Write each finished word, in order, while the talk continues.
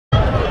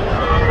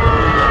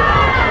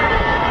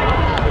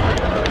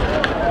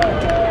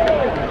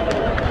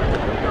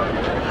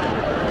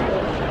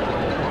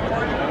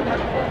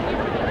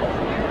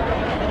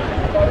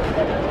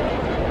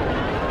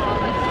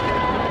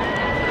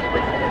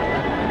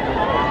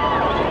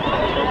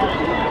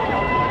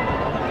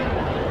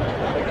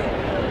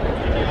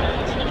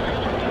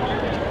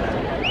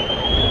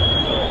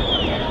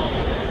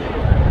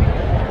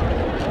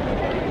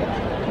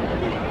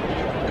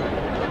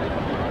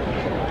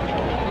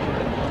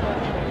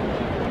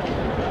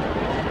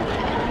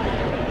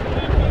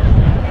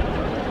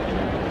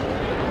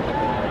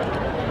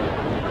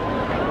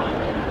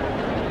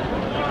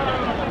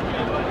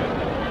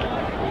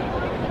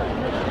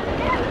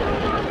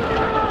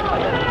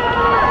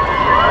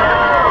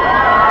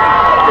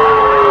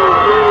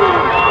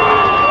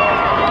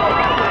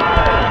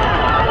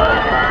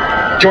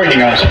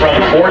Joining us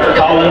from Fort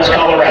Collins,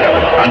 Colorado,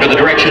 under the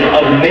direction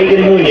of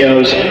Megan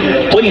Munoz,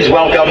 please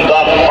welcome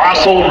the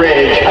Fossil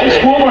Ridge High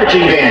School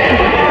Marching Band.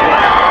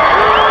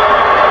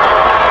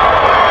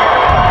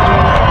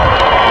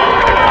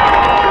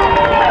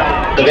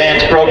 The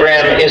band's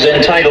program is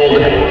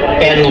entitled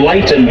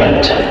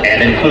EnLightenment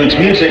and includes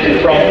music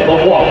from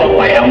The Walk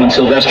by Alan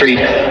Silvestri,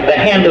 The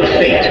Hand of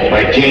Fate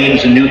by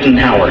James Newton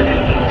Howard,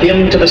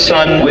 Hymn to the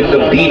Sun with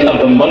the Beat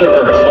of the Mother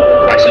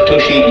Earth by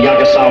Satoshi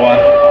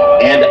Yagasawa,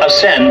 and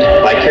Ascend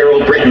by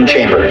Carol Britton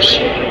Chambers.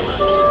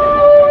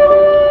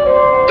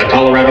 The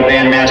Colorado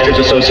Bandmasters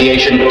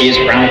Association is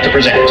proud to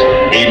present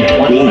in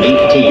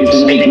 2018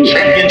 state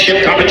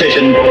championship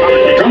competition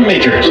drum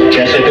majors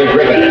Jessica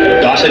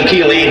Griffin, Dawson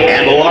Keeley,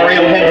 and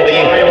Lario Henley,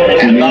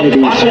 and the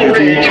Fossil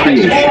Ridge High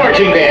School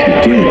Marching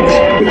Band. Begins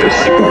with a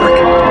spark.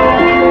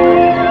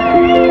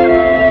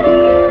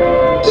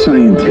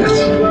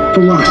 Scientists,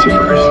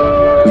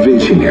 philosophers,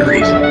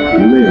 visionaries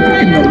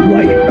live in the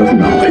light of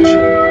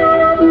knowledge.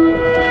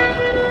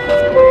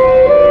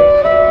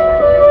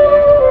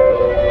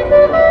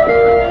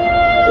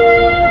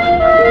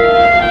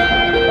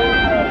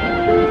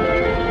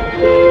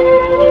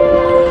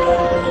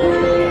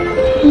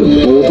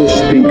 The boldest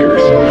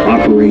thinkers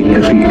operate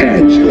at the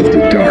edge of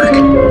the dark,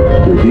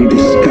 where they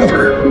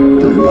discover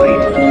the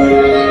light.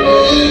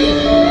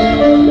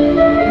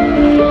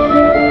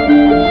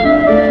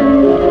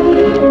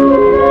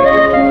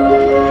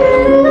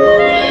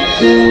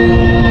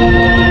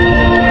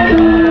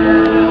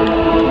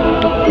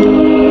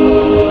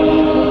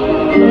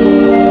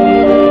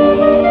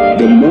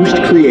 The most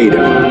creative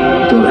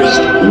burst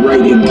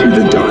right into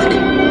the dark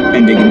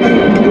and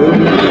ignite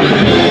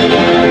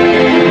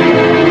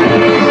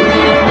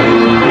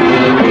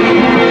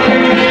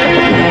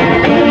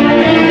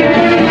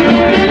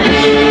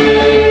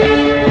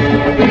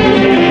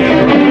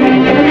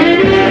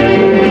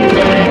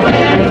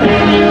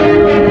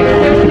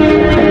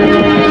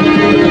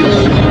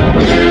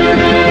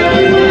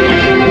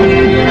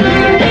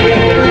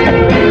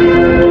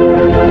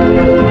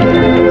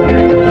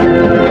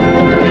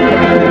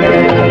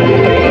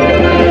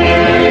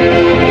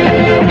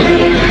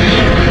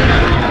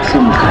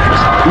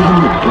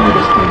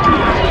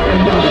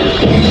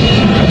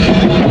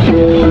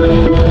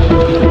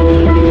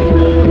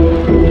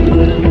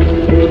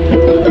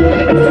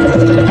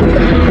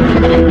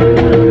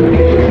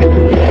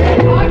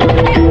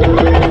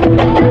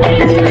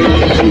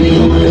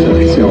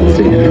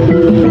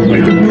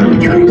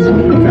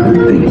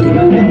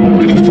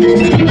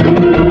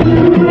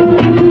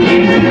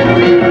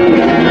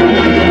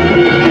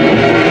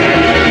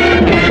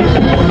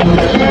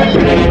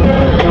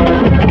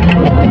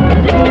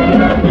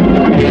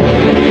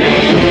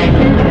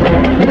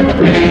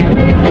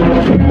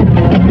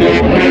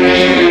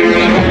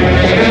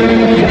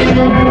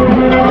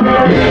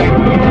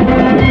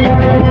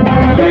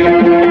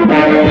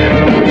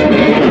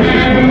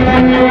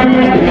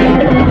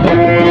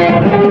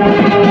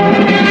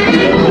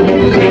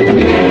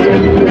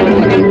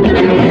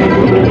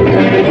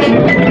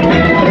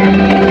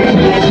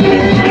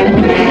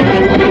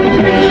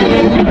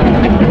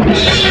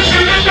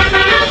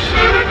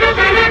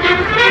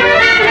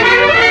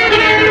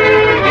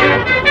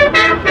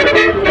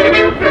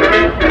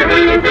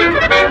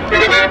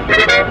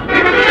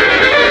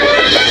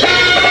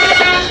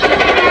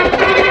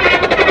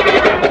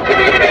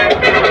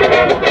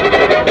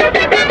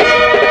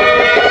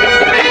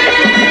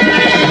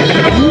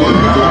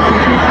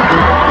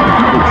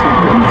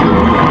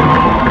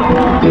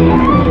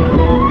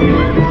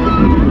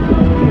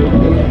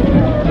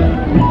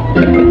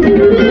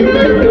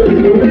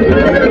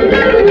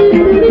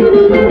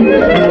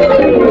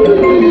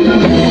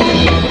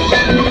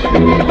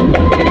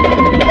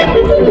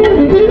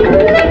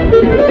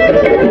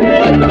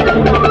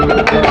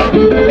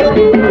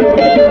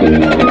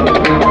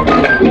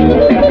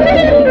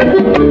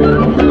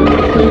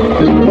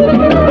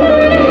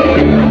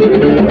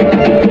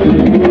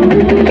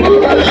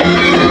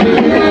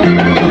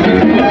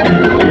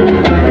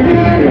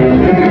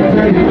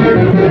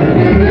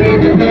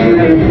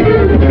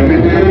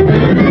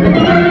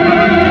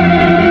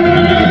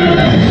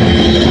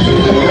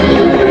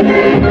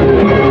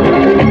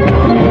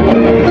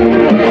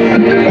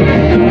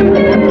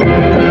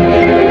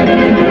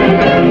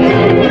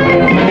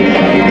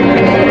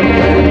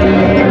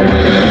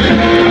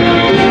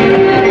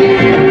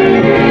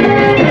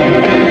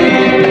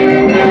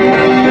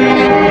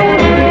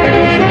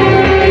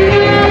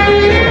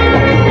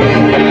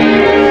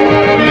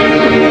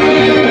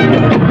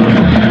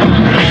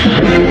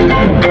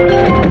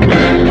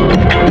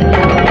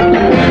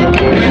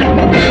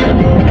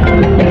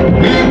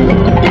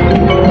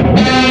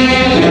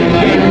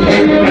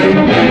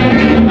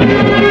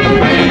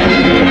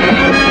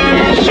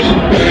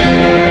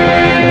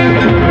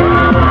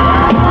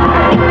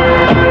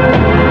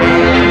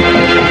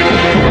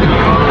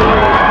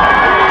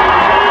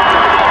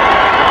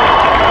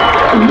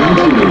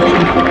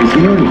Imagination is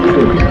not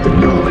equipped with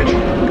knowledge.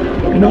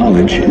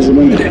 Knowledge is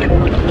limited.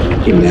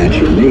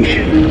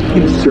 Imagination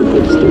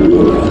encircles the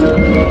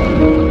world.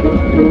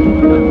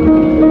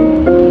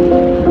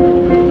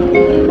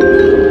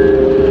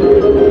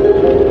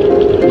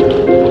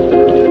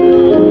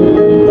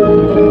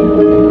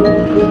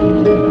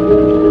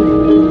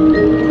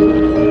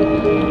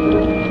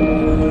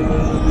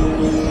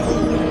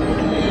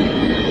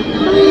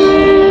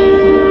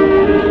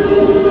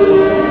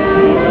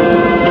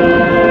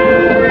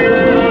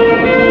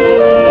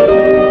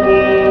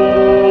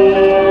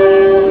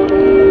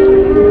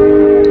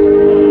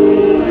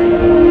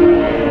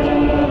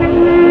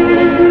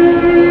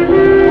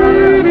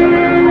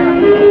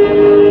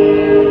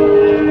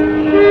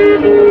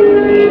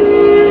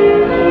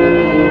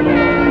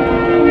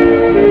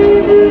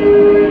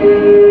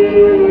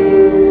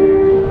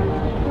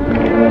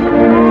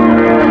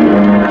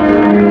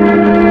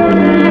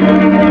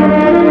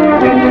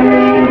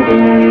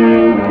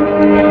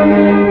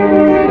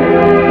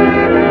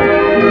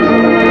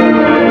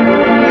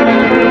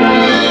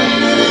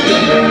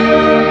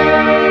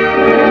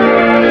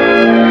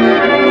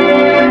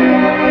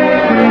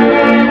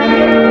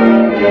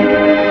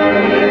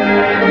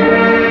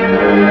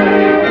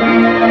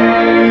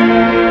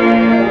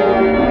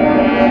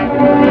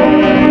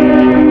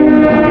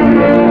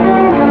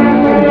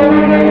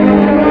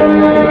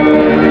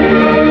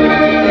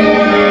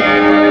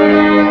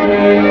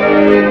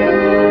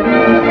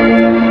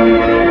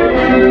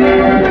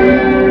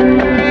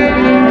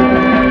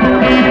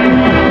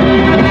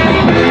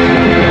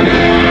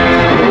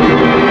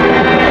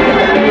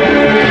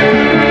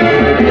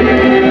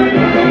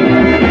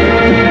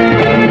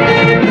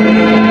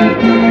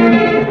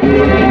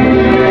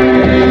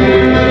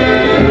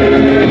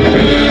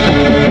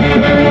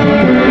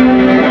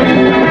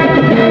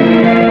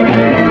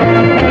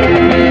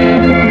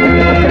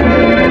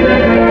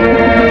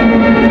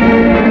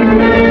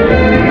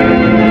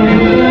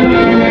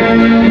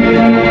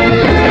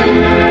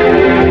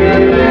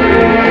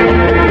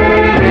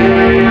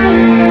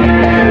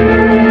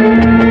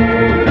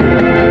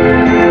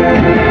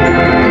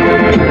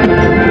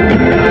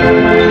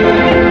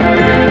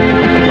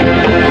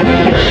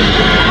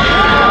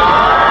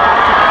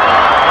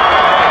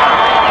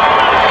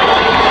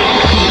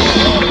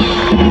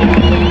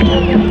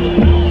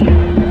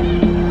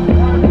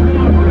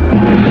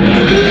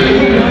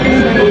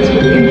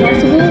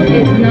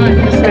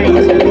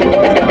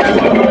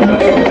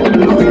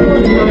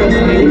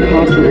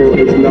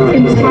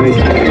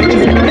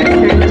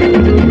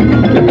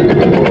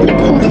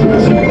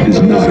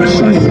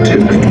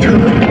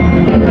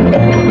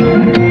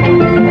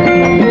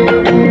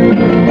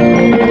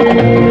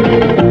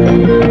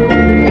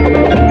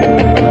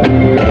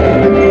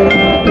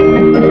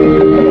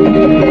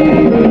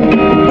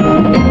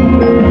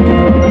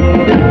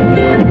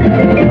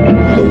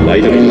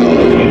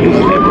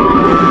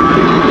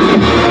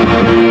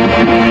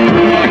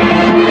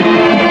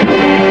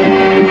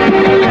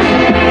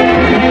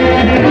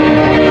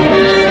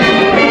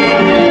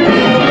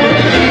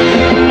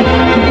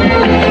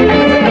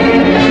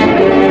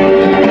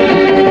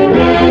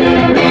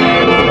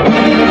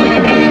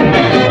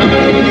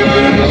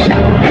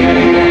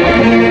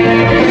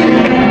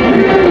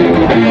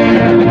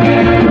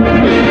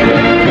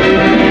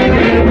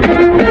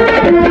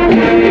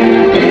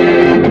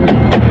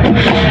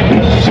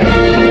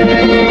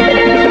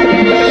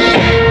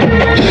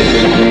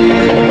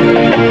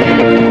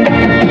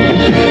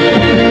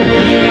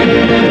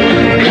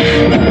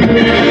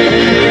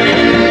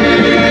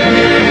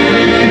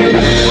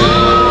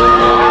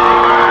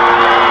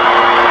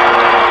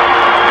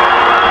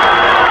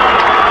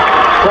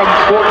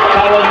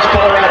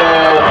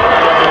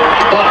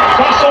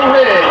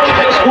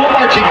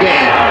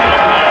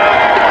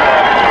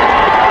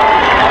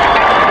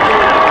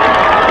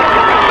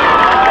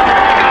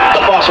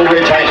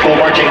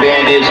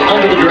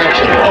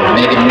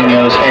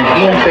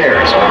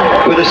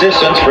 With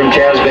assistance from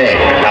Chaz Bay,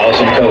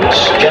 Allison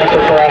Coates, Jennifer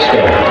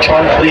Carrasco,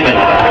 Sean Fleeman,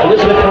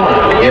 Elizabeth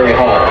Hahn, Gary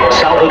Hall,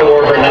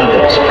 Salvador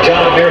Hernandez,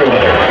 John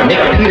Merriweather, Nick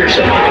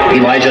Peterson,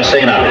 Elijah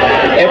Sena,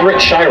 Everett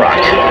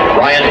Shyrock,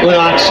 Ryan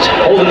Unoxt,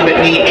 Holden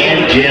Whitney,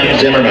 and Jim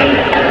Zimmerman.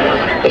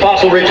 The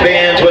Fossil Ridge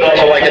Bands would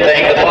also like to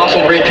thank the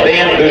Fossil Ridge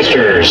Band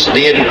Boosters,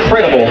 the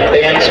incredible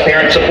band's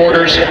parent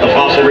supporters, the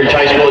Fossil Ridge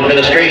High School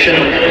administration,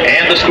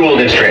 and the school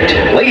district.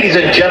 Ladies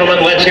and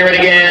gentlemen, let's hear it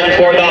again